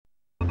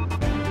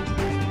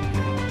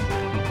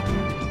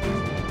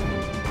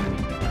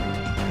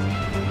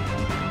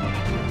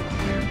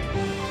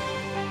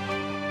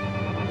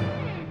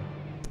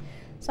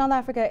South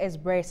Africa is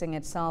bracing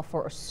itself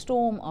for a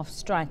storm of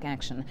strike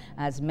action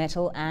as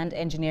metal and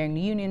engineering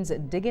unions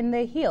dig in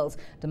their heels,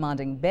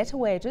 demanding better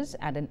wages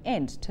and an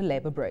end to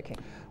labour broking.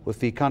 With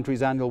the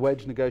country's annual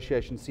wage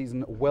negotiation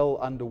season well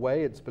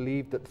underway, it's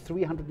believed that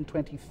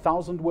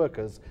 320,000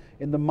 workers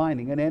in the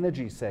mining and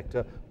energy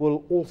sector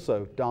will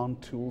also down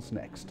tools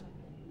next.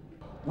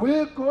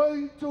 We're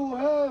going to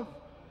have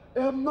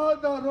a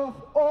mother of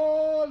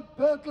all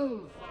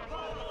battles.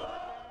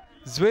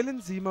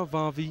 Zwelenzima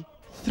Vavi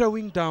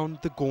throwing down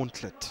the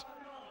gauntlet,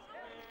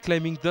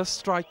 claiming this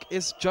strike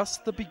is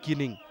just the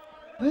beginning.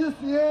 This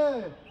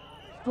year,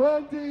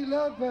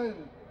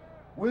 2011,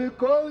 we're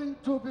going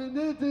to be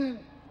needing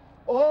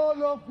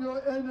all of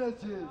your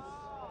energies.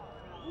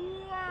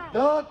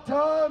 That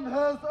time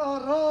has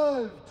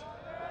arrived.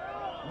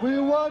 We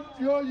want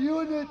your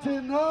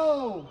unity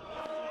now.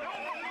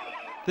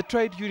 The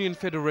Trade Union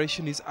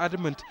Federation is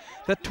adamant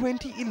that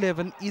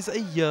 2011 is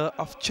a year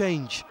of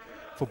change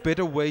for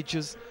better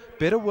wages,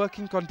 better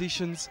working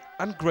conditions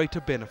and greater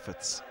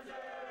benefits.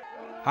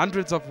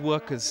 Hundreds of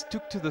workers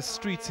took to the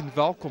streets in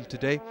Welkom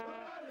today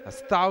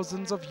as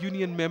thousands of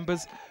union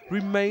members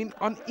remain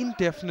on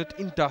indefinite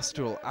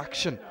industrial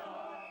action.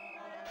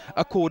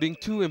 According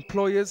to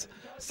employers,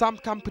 some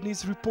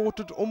companies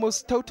reported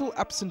almost total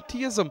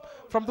absenteeism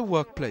from the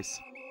workplace.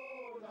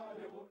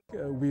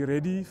 We're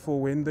ready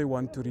for when they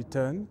want to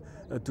return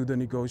to the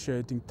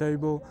negotiating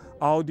table.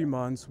 Our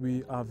demands,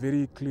 we are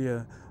very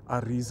clear,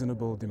 are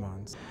reasonable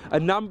demands. A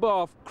number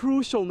of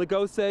crucial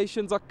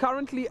negotiations are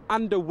currently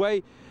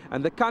underway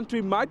and the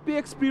country might be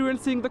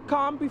experiencing the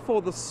calm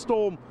before the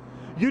storm.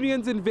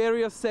 Unions in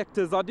various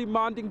sectors are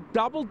demanding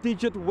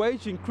double-digit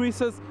wage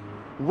increases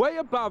way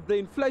above the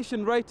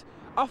inflation rate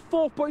of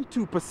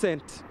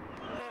 4.2%.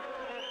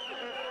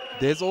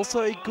 There's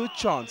also a good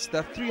chance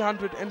that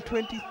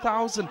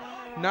 320,000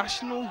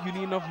 National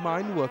Union of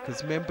Mine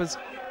Workers members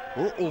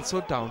will also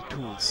down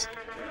tools.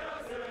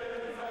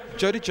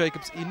 Jody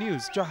Jacobs,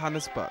 E-News,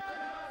 Johannesburg.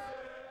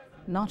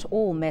 Not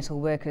all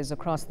metal workers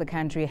across the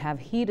country have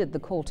heeded the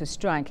call to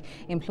strike.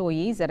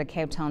 Employees at a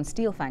Cape Town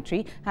steel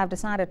factory have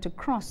decided to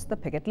cross the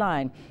picket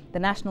line. The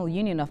National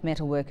Union of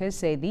Metal Workers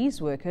say these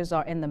workers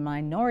are in the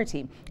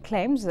minority,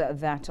 claims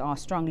that are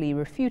strongly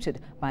refuted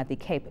by the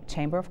Cape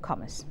Chamber of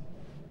Commerce.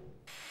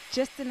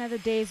 Just another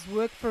day's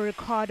work for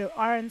Ricardo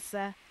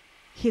Arendse.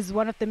 He's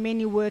one of the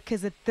many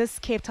workers at this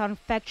Cape Town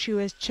factory who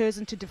has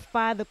chosen to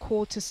defy the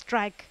call to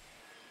strike.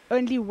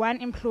 Only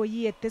one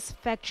employee at this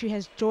factory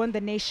has joined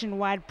the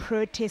nationwide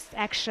protest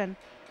action.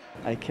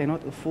 I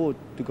cannot afford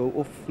to go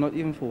off, not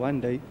even for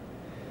one day,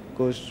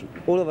 because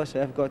all of us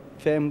have got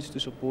families to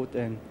support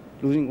and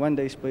losing one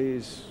day's pay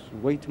is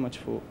way too much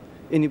for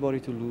anybody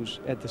to lose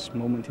at this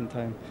moment in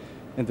time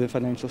and the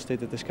financial state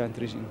that this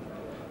country is in,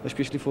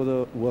 especially for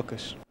the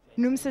workers.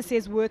 NUMSA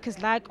says workers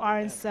like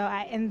Arendse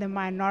are in the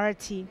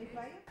minority.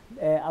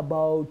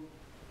 About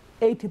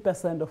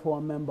 80% of our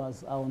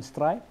members are on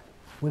strike.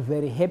 We're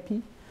very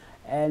happy,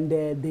 and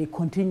they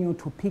continue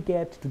to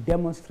picket, to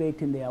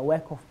demonstrate in their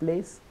work of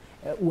place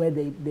where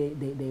they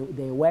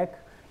work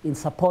in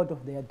support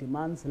of their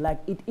demands, like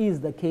it is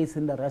the case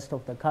in the rest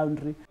of the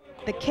country.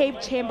 The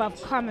Cape Chamber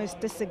of Commerce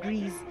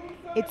disagrees.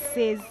 It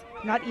says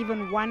not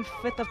even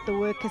 1/5 of the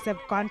workers have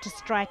gone to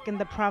strike in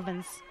the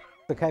province.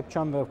 The Cape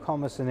Chamber of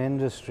Commerce and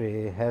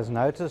Industry has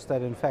noticed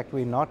that in fact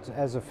we're not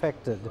as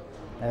affected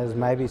as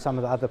maybe some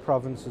of the other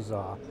provinces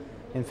are.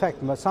 In fact,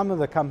 some of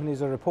the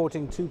companies are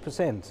reporting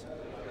 2%.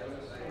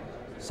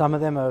 Some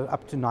of them are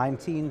up to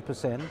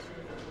 19%,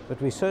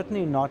 but we're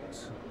certainly not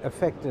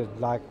affected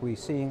like we're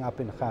seeing up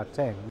in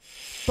Gauteng.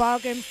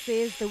 Bagraim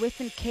says the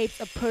Western Cape's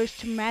approach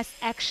to mass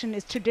action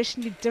is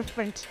traditionally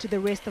different to the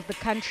rest of the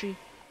country.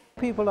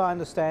 People are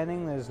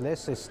understanding, there's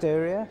less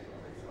hysteria.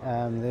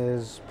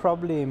 There's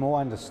probably more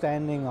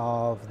understanding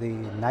of the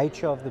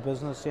nature of the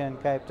business here in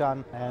Cape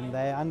Town, and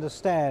they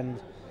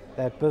understand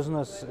that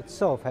business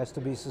itself has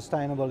to be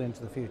sustainable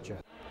into the future.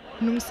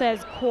 NUMSA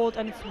has called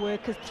on its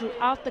workers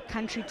throughout the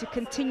country to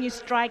continue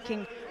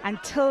striking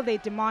until their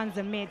demands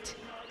are met.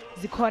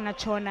 Zikhona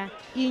Chona,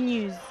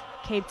 E-News,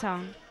 Cape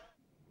Town.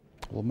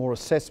 Well, more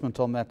assessment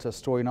on that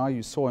story now.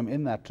 You saw him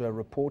in that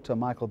report.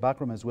 Michael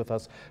Bagraim is with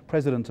us,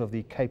 President of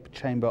the Cape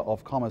Chamber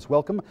of Commerce.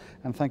 Welcome,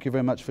 and thank you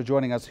very much for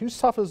joining us. Who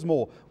suffers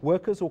more,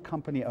 workers or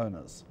company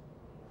owners?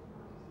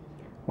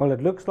 Well,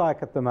 it looks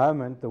like at the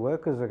moment the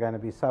workers are going to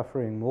be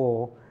suffering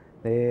more.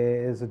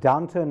 There is a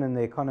downturn in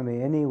the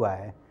economy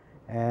anyway,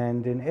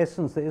 and in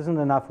essence there isn't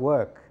enough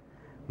work.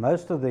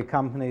 Most of the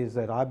companies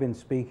that I've been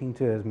speaking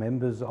to as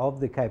members of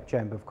the Cape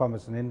Chamber of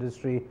Commerce and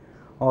Industry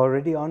are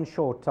already on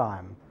short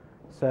time.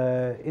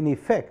 So in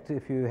effect,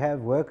 if you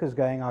have workers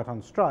going out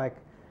on strike,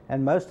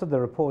 and most of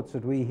the reports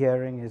that we're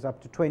hearing is up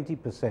to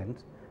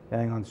 20%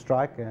 going on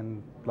strike,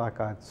 and like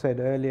I said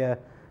earlier,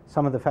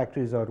 some of the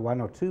factories are at 1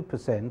 or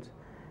 2%,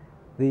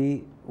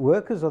 the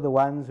workers are the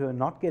ones who are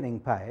not getting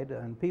paid,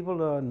 and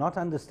people are not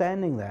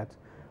understanding that.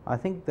 I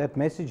think that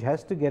message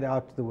has to get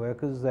out to the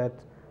workers that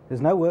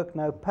there's no work,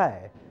 no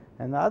pay.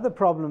 And the other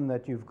problem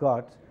that you've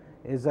got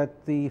is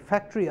that the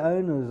factory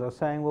owners are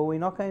saying, well, we're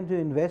not going to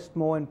invest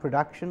more in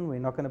production, we're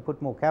not going to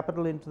put more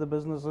capital into the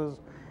businesses,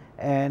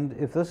 and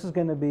if this is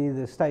going to be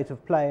the state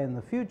of play in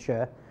the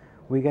future,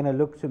 we're going to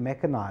look to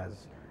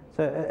mechanize.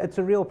 So it's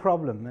a real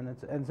problem, and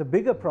it's a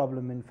bigger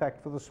problem, in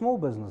fact, for the small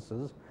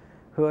businesses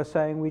who are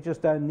saying we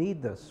just don't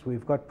need this.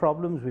 We've got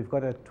problems. We've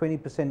got a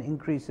 20%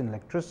 increase in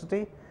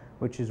electricity,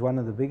 which is one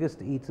of the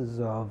biggest eaters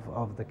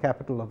of the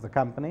capital of the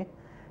company.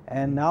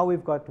 And now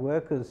we've got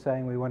workers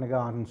saying we want to go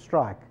out and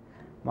strike.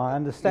 My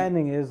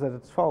understanding is that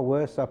it's far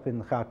worse up in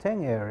the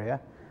Gauteng area,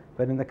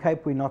 but in the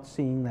Cape we're not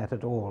seeing that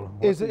at all.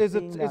 Is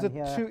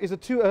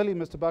it too early,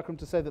 Mr. Bagraim,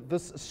 to say that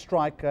this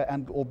strike,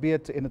 and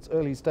albeit in its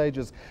early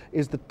stages,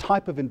 is the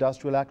type of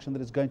industrial action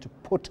that is going to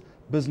put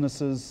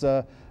businesses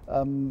or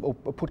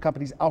put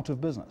companies out of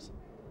business?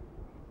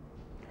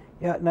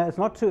 Yeah, no, it's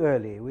not too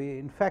early. We,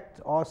 in fact,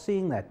 are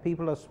seeing that.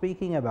 People are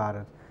speaking about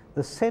it.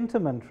 The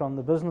sentiment from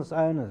the business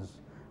owners,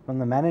 from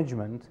the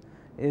management,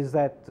 is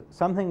that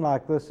something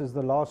like this is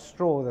the last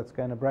straw that's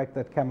going to break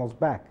that camel's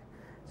back.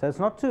 So it's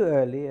not too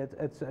early.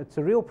 It's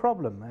a real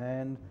problem.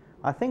 And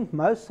I think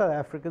most South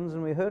Africans,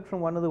 and we heard from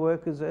one of the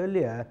workers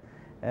earlier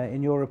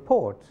in your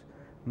report,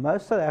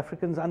 most South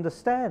Africans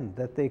understand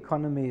that the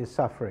economy is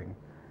suffering.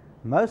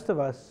 Most of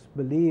us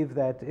believe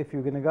that if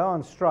you're going to go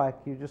on strike,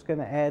 you're just going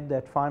to add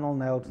that final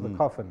nail to the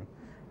coffin.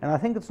 And I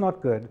think it's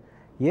not good.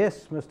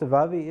 Yes, Mr.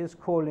 Vavi is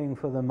calling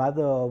for the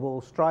mother of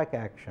all strike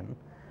action,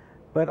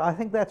 but I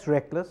think that's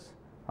reckless.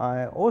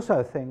 I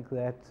also think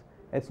that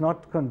it's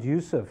not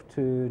conducive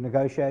to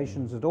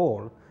negotiations at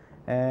all.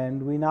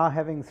 And we're now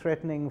having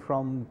threatening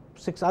from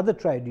 6 other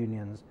trade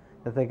unions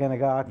that they're going to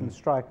go out and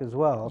strike as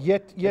well.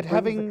 Yet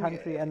having the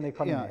country and the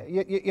economy.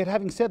 Yeah, yet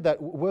having said that,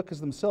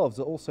 workers themselves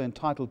are also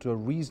entitled to a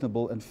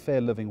reasonable and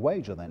fair living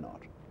wage, are they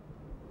not?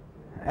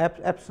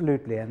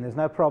 Absolutely, and there's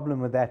no problem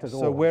with that at all.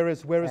 So where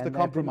is the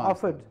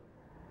compromise?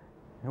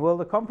 Well,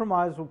 the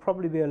compromise will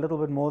probably be a little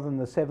bit more than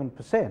the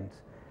 7%,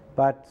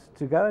 but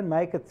to go and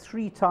make it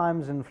 3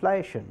 times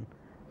inflation,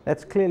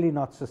 that's clearly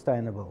not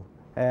sustainable.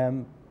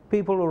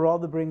 People will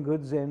rather bring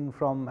goods in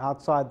from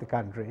outside the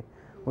country,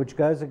 which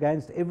goes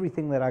against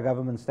everything that our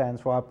government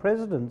stands for. Our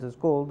president has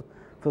called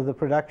for the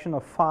production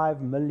of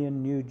 5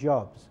 million new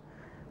jobs.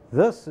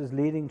 This is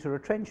leading to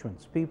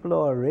retrenchments. People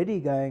are already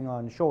going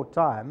on short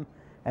time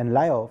and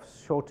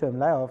layoffs, short-term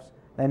layoffs.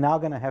 They're now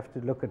going to have to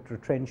look at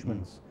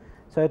retrenchments.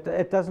 So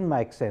it doesn't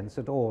make sense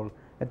at all.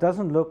 It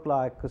doesn't look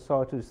like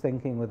COSATU's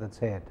thinking with its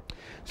head.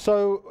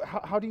 So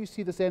how do you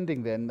see this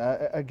ending then?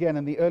 Again,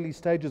 in the early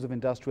stages of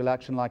industrial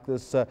action like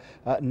this,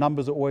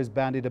 numbers are always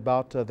bandied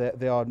about.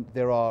 There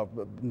are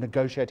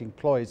negotiating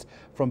ploys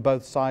from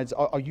both sides.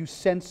 Are you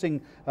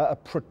sensing a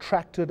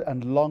protracted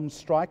and long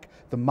strike,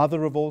 the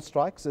mother of all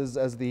strikes,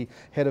 as the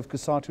head of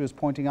COSATU is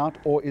pointing out?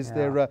 Or is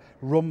there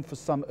room for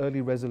some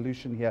early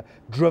resolution here,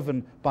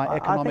 driven by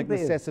economic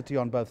necessity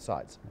on both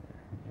sides?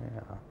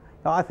 Yeah.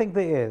 No, I think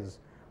there is.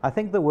 I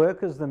think the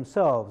workers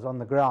themselves on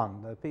the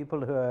ground, the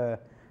people who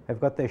have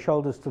got their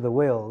shoulders to the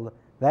wheel,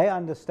 they're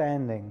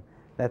understanding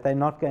that they're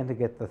not going to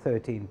get the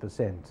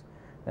 13%.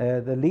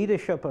 The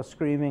leadership are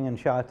screaming and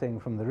shouting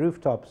from the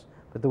rooftops,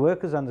 but the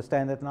workers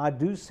understand that, and I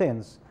do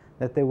sense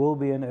that there will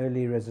be an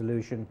early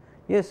resolution.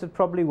 Yes, it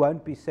probably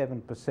won't be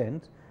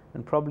 7%,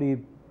 and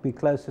probably be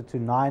closer to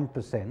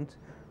 9%.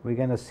 We're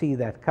going to see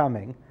that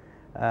coming.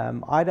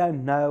 I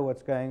don't know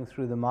what's going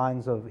through the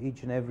minds of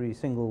each and every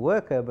single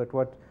worker, but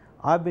what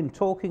I've been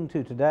talking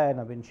to today,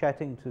 and I've been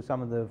chatting to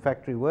some of the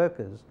factory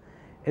workers,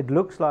 it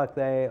looks like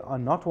they are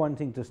not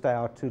wanting to stay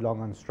out too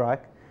long on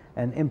strike,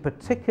 and in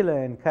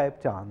particular in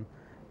Cape Town,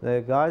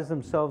 the guys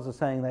themselves are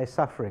saying they're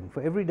suffering.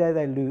 For every day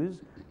they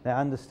lose, they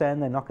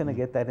understand they're not going to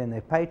get that in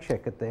their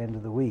paycheck at the end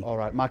of the week. All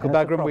right, Michael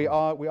Bagraim, we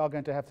are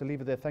going to have to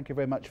leave it there. Thank you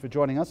very much for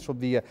joining us from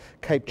the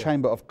Cape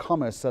Chamber of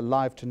Commerce,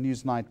 live to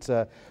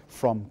Newsnight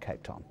from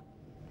Cape Town.